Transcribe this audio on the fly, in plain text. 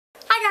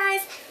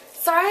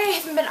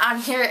haven't been on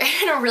here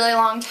in a really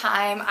long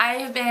time. I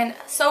have been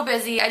so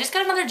busy. I just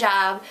got another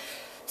job.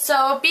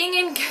 So being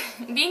in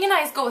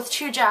high school with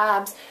 2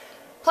 jobs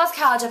plus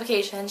college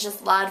applications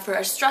just led for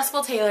a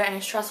stressful Taylor and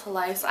a stressful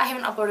life. So I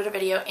haven't uploaded a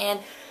video in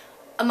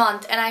a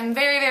month, and I'm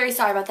very, very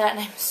sorry about that, and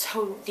I'm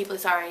so deeply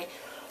sorry.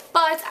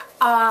 But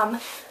I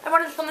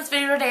wanted to film this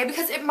video today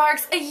because it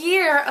marks a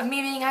year of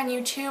me being on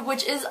YouTube,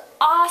 which is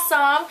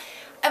awesome.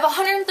 I have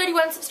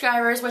 131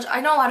 subscribers, which I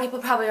know a lot of people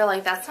probably are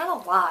like, that's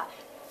not a lot.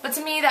 But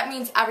to me, that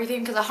means everything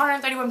because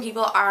 131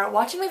 people are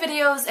watching my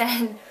videos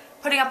and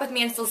putting up with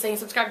me and still saying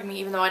subscribe to me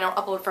even though I don't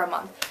upload for a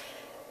month.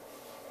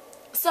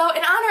 So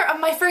in honor of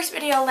my first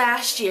video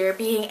last year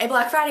being a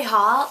Black Friday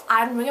haul,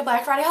 I'm doing a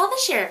Black Friday haul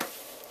this year.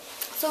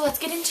 So let's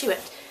get into it.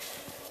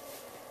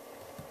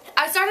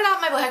 I started out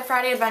my Black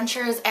Friday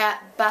adventures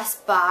at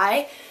Best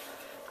Buy.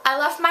 I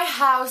left my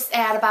house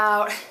at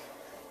about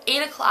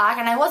 8 o'clock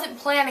and I wasn't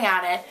planning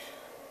on it,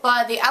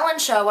 but the Ellen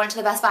show went to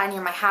the Best Buy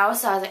near my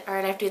house, so I was like,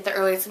 alright, I have to get there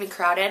early, it's going to be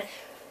crowded.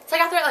 So I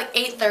got there at like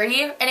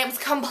 8:30 and it was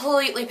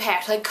completely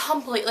packed, like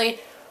completely.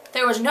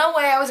 There was no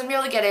way I was going to be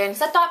able to get in,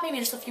 because I thought maybe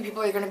just a few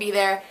people were going to be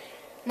there.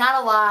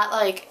 Not a lot,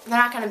 like they're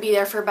not going to be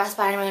there for Best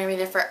Buy anymore, they're going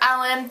to be there for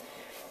Ellen.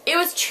 It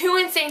was too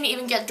insane to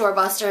even get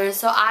doorbusters,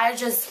 so I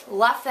just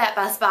left that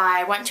Best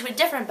Buy, went to a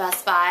different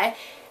Best Buy,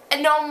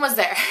 and no one was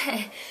there.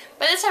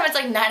 By this time it's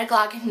like 9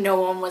 o'clock and no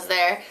one was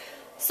there.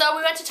 So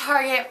we went to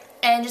Target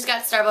and just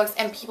got Starbucks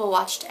and people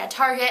watched at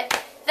Target.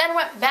 Then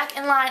went back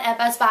in line at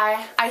Best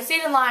Buy. I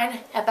stayed in line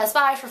at Best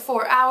Buy for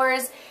 4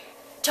 hours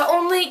to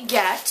only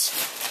get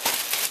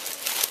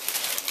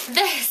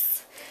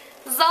this.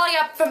 This is all I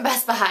got from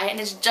Best Buy, and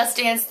it's Just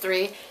Dance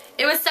 3.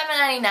 It was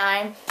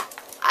 $7.99.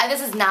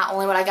 This is not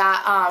only what I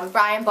got.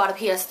 Brian bought a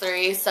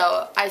PS3,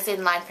 so I stayed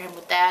in line for him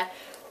with that.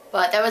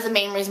 But that was the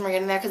main reason we're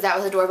getting there, because that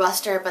was a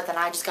doorbuster. But then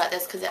I just got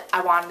this because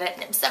I wanted it,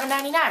 and it was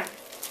 $7.99.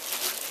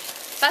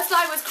 Best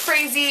Buy was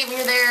crazy. We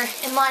were there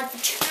in line for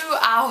 2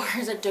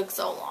 hours. It took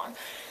so long.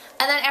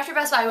 And then after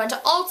Best Buy, we went to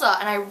Ulta,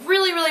 and I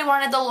really, really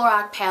wanted the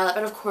Lorac palette,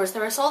 but of course they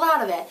were sold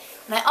out of it.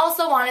 And I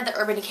also wanted the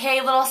Urban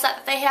Decay little set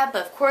that they had,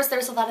 but of course they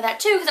were sold out of that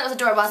too, because that was a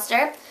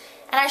doorbuster.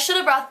 And I should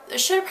have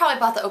probably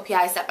bought the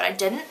OPI set, but I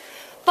didn't.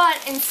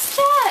 But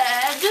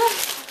instead,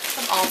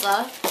 from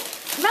Ulta,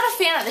 I'm not a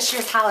fan of this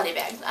year's holiday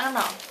bags. I don't know.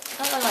 I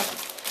don't really like them.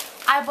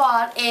 I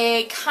bought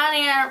a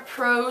Conair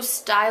Pro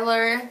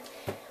Styler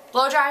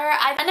blow dryer.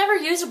 I never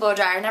used a blow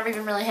dryer. I never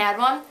even really had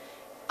one.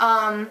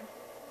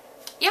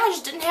 Yeah, I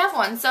just didn't have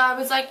one. So I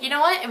was like, you know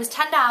what? It was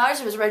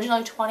 $10. It was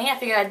originally $20. I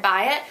figured I'd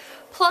buy it.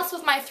 Plus,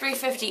 with my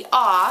 $3.50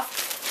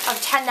 off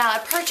of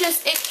 $10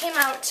 purchase, it came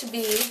out to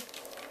be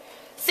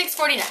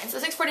 $6.49. So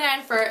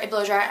 $6.49 for a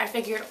blow dryer. I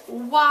figured,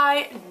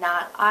 why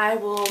not? I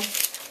will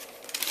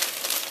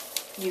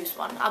use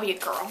one. I'll be a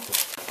girl.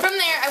 From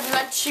there, I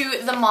went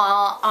to the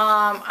mall.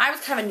 I was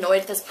kind of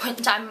annoyed at this point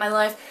in time in my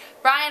life.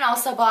 Brian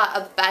also bought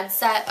a bed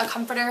set, a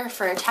comforter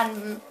for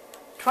 $20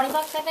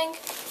 I think,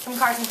 from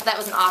Carson's, so that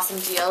was an awesome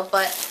deal.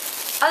 But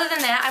other than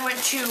that, I went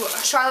to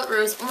Charlotte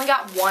Russe, only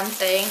got one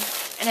thing,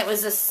 and it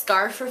was a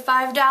scarf for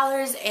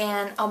 $5,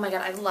 and oh my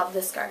god, I love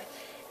this scarf.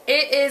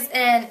 It is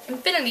an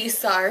infinity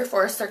scarf,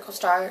 or a circle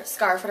star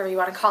scarf, whatever you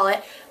want to call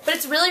it, but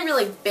it's really,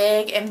 really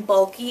big and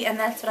bulky, and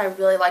that's what I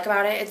really like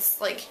about it. It's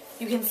like,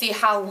 you can see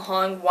how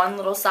long one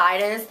little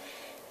side is,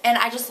 and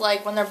I just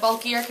like when they're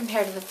bulkier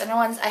compared to the thinner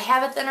ones. I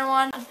have a thinner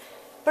one,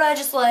 but I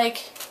just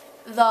like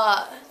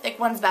the thick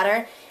ones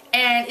better.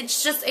 And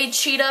it's just a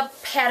cheetah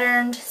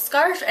patterned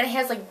scarf, and it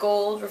has like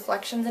gold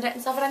reflections in it and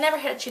stuff, and I never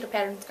had a cheetah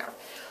patterned scarf.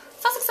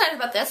 So I was excited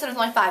about this, and it's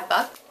only $5.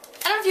 I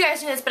don't know if you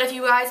guys knew this, but if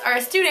you guys are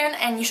a student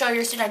and you show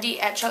your student ID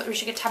at Charlotte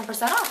Russe, you should get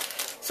 10%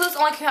 off. So this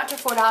only came out to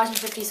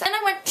 $4.50. Then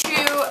I went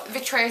to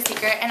Victoria's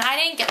Secret, and I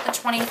didn't get the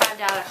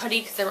 $25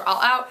 hoodie because they were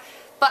all out,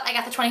 but I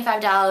got the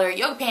 $25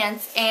 yoga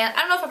pants, and I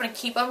don't know if I'm going to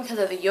keep them because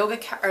of the yoga,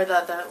 or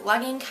the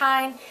legging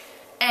kind.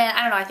 And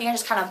I don't know, I think I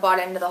just kind of bought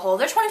into the whole,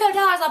 they're $25,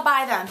 I'll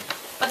buy them.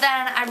 But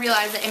then I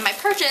realized that in my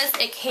purchase,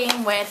 it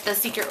came with the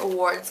Secret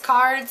Awards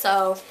card,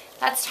 so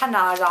that's $10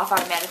 off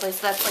automatically,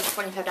 so that's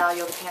like $25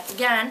 yoga pants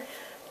again.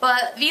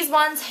 But these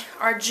ones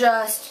are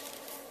just,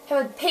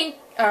 have a pink,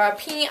 a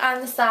pea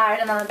on the side,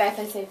 and on the back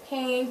they say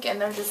pink,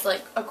 and they're just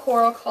like a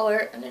coral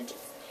color, and they're just,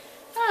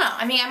 I don't know,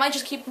 I mean, I might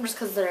just keep them just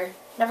because they're,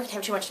 never can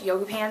have too much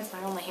yoga pants,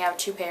 and I only have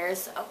 2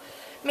 pairs, so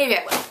maybe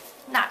I will,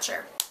 not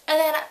sure. And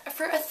then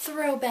for a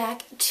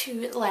throwback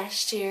to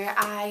last year,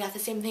 I got the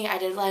same thing I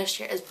did last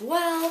year as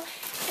well,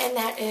 and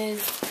that is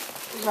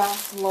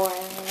Ralph Lauren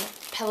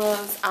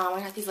pillows. I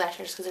got these last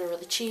year just because they were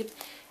really cheap,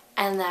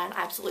 and then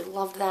I absolutely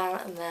loved them,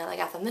 and then I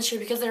got them this year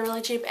because they're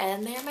really cheap,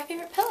 and they're my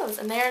favorite pillows,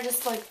 and they're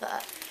just like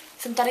the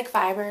synthetic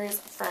fibers,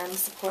 firm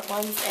support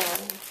ones,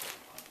 and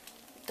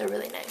they're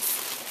really nice.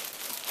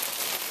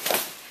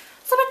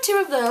 So I bought 2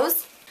 of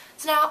those.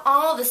 So now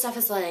all this stuff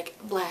is like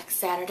Black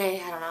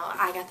Saturday. I don't know.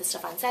 I got this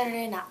stuff on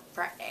Saturday, not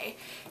Friday.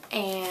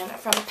 And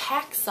from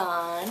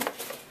PacSun,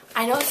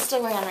 I know it's still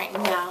going on right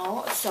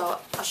now, so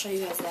I'll show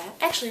you guys that.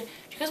 Actually, do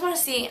you guys want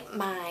to see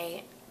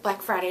my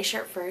Black Friday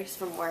shirt first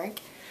from work?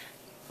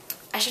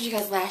 I showed you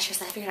guys last year,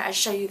 so I figured I'd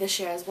show you this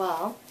year as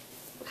well.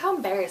 Look how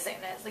embarrassing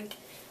it is. Like,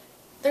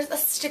 there's a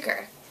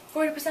sticker.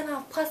 40%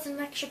 off plus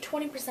an extra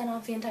 20%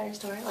 off the entire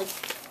store. Like,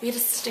 we get a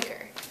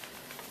sticker.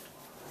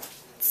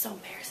 It's so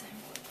embarrassing.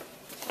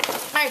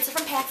 Alright, so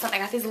from PacSun, I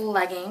got these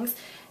leggings.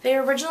 They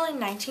were originally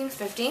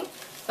 $19.50,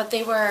 but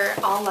they were,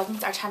 all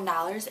leggings are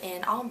 $10,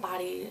 and all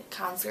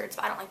bodycon skirts,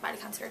 but I don't like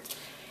bodycon skirts.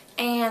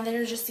 And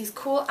they're just these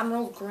cool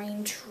emerald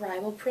green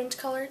tribal print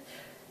colored.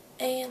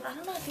 And I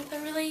don't know, I think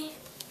they're really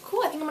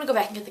cool. I think I'm going to go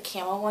back and get the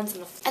camo ones.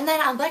 And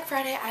then on Black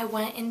Friday, I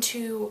went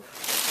into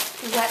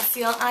Wet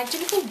Seal. And I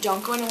typically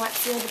don't go into Wet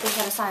Seal, but they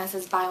had a sign that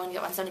says buy one,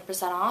 get one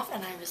 70% off.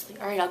 And I was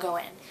like, alright, I'll go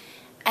in.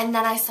 And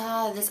then I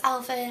saw this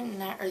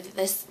elephant, or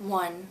this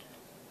one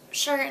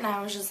shirt, and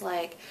I was just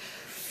like,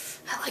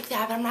 I like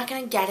that, but I'm not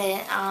going to get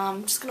it.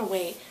 I'm just going to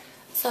wait.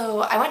 So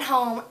I went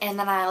home, and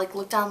then I like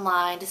looked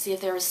online to see if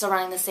they were still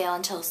running the sale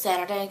until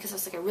Saturday, because I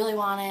was like, I really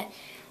want it.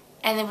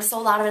 And they were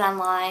sold out of it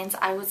online, so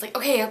I was like,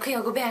 okay,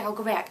 I'll go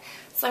back.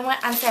 So I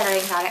went on Saturday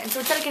and got it. And so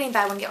instead of getting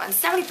buy one, get one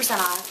 70%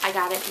 off, I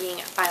got it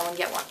being buy one,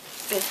 get one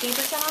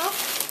 50%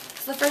 off.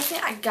 So the first thing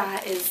I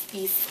got is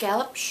these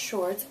scallop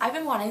shorts. I've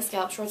been wanting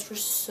scallop shorts for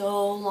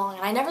so long,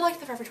 and I never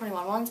liked the Forever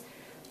 21 ones.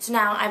 So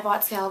now I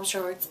bought scallop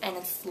shorts, and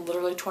it's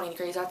literally 20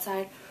 degrees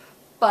outside.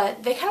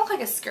 But they kind of look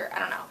like a skirt, I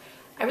don't know.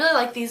 I really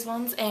like these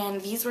ones,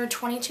 and these were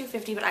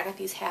 $22.50, but I got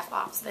these half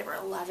off, so they were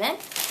 $11.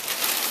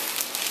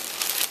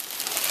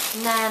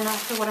 And then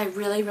for what I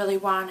really, really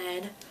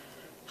wanted,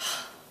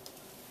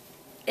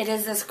 it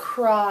is this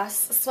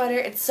cross sweater.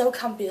 It's so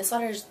comfy. The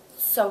sweater is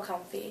so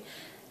comfy.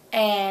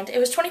 And it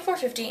was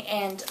 $24.50,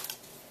 and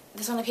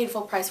this one I paid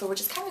full price for,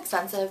 which is kind of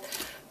expensive.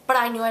 But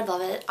I knew I'd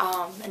love it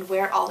and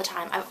wear it all the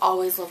time. I've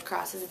always loved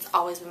crosses. It's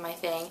always been my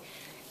thing.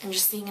 And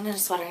just seeing it in a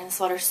sweater, and the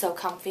sweater's so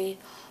comfy.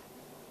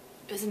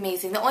 It was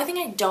amazing. The only thing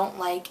I don't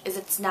like is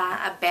it's not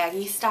a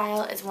baggy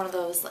style. It's one of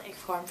those like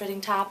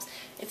form-fitting tops.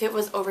 If it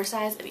was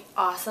oversized, it'd be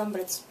awesome,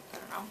 but it's, I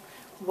don't know,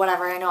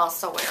 whatever. I know I'll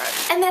still wear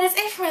it. And that is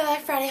it for my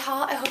Black Friday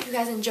haul. I hope you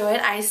guys enjoyed.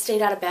 I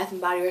stayed out of Bath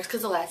 & Body Works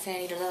because the last thing I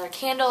need is another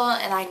candle,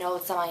 and I know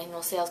it's on my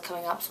annual sales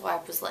coming up, so I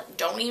was like,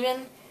 don't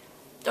even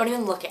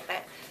look at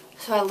it.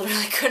 So I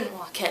literally couldn't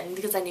walk in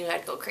because I knew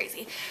I'd go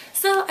crazy.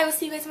 So I will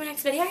see you guys in my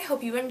next video. I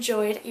hope you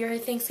enjoyed your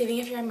Thanksgiving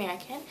if you're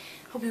American.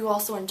 Hope you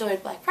also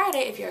enjoyed Black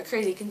Friday if you're a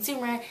crazy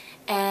consumer.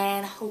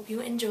 And hope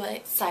you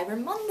enjoy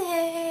Cyber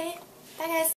Monday. Bye guys.